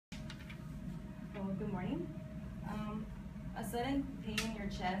good morning. A sudden pain in your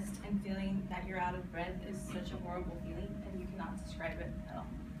chest and feeling that you're out of breath is such a horrible feeling, and you cannot describe it at all.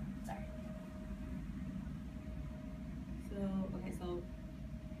 Sorry. So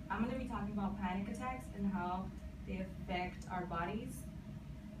I'm going to be talking about panic attacks and how they affect our bodies,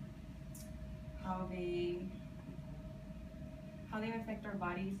 how they affect our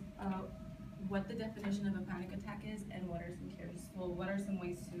bodies, what the definition of a panic attack is, and what are some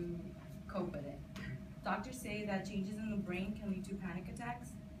ways to cope with it. Doctors say that changes in the brain can lead to panic attacks,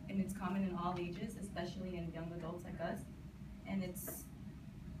 and it's common in all ages, especially in young adults like us. And it's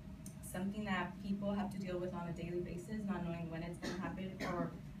something that people have to deal with on a daily basis, not knowing when it's going to happen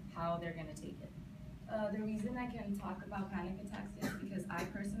or how they're going to take it. The reason I can talk about panic attacks is because I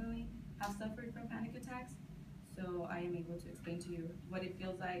personally have suffered from panic attacks, so I am able to explain to you what it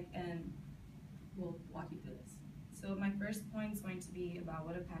feels like, and we'll walk you through this. So my first point is going to be about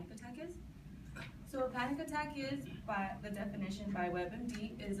what a panic attack is. So a panic attack is, by the definition by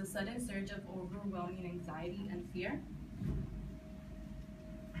WebMD, is a sudden surge of overwhelming anxiety and fear.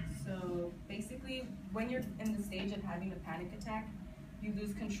 So basically, when you're in the stage of having a panic attack, you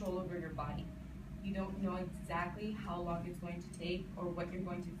lose control over your body. You don't know exactly how long it's going to take or what you're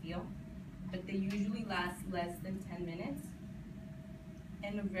going to feel, but they usually last less than 10 minutes.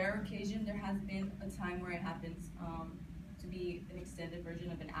 And a rare occasion, there has been a time where it happens to be an extended version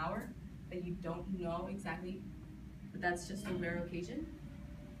of an hour, but you don't know exactly, but that's just a rare occasion.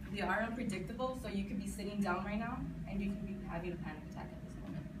 They are unpredictable, so you could be sitting down right now and you can be having a panic attack at this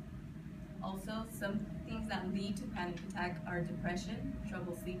moment. Also, some things that lead to panic attack are depression,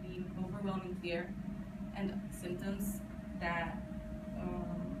 trouble sleeping, overwhelming fear, and symptoms that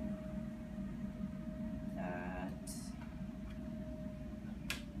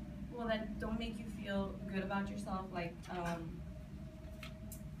that don't make you feel good about yourself, like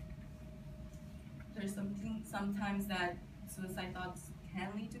there's sometimes that suicide thoughts can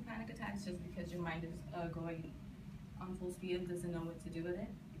lead to panic attacks just because your mind is going on full speed and doesn't know what to do with it.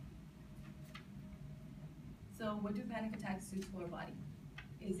 So what do panic attacks do to our body?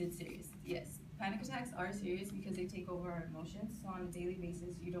 Is it serious? Yes. Panic attacks are serious because they take over our emotions. So on a daily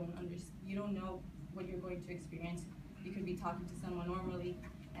basis, you don't know what you're going to experience. You could be talking to someone normally,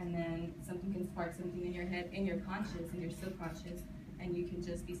 and then something can spark something in your head, in your conscious, in your subconscious, and you can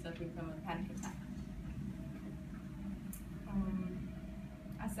just be suffering from a panic attack.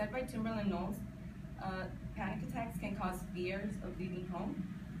 As said by Timberland Knowles, panic attacks can cause fears of leaving home.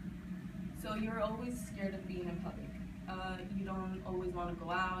 So you're always scared of being in public. You don't always want to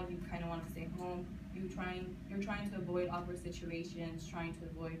go out. You kind of want to stay home. You're trying to avoid awkward situations, trying to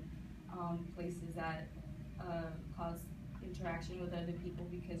avoid places that cause interaction with other people,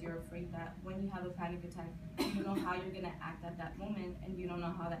 because you're afraid that when you have a panic attack, you don't know how you're going to act at that moment, and you don't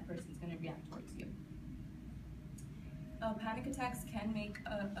know how that person's going to react towards you. Panic attacks can make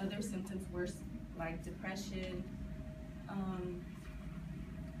other symptoms worse, like depression,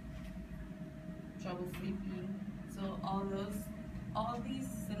 trouble sleeping. So all these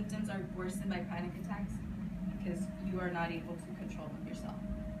symptoms are worsened by panic attacks because you are not able to control yourself.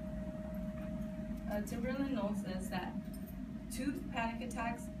 Timberland Knowles says that 2 panic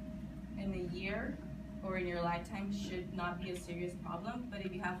attacks in a year or in your lifetime should not be a serious problem, but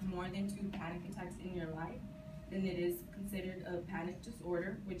if you have more than 2 panic attacks in your life, then it is considered a panic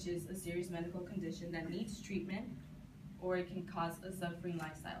disorder, which is a serious medical condition that needs treatment, or it can cause a suffering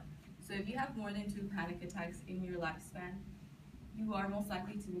lifestyle. So if you have more than 2 panic attacks in your lifespan, you are most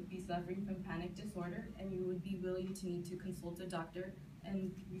likely to be suffering from panic disorder, and you would be willing to need to consult a doctor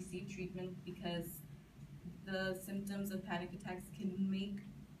and receive treatment, because the symptoms of panic attacks can make,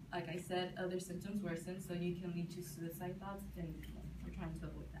 like I said, other symptoms worsen, so you can lead to suicide thoughts, and you're trying to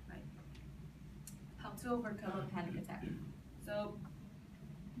avoid that, right? How to overcome a panic attack. So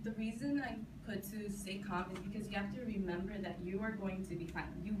the reason I put to stay calm is because you have to remember that you are going to be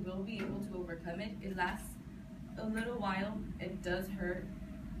fine. You will be able to overcome it. It lasts a little while. It does hurt,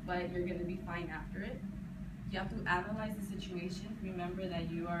 but you're going to be fine after it. You have to analyze the situation. Remember that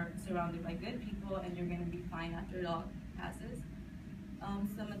you are surrounded by good people, and you're going to be fine after it all passes.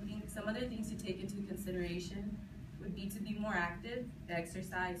 Some other things to take into consideration would be to be more active,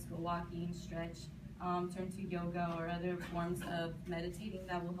 exercise, go walking, stretch, turn to yoga or other forms of meditating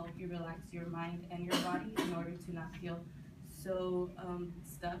that will help you relax your mind and your body in order to not feel so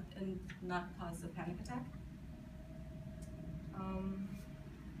stuffed and not cause a panic attack.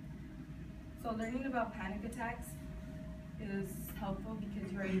 So learning about panic attacks is helpful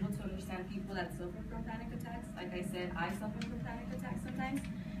because you're able to understand people that suffer from panic attacks. Like I said, I suffer from panic attacks sometimes,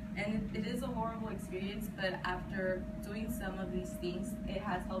 and it is a horrible experience, but after doing some of these things, it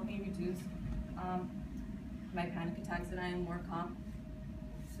has helped me reduce my panic attacks and I am more calm.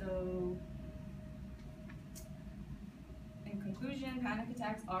 So, in conclusion, panic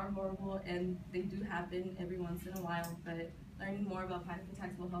attacks are horrible and they do happen every once in a while, but learning more about panic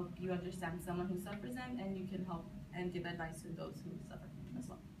attacks will help you understand someone who suffers them, and you can help and give advice to those who suffer as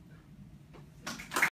well.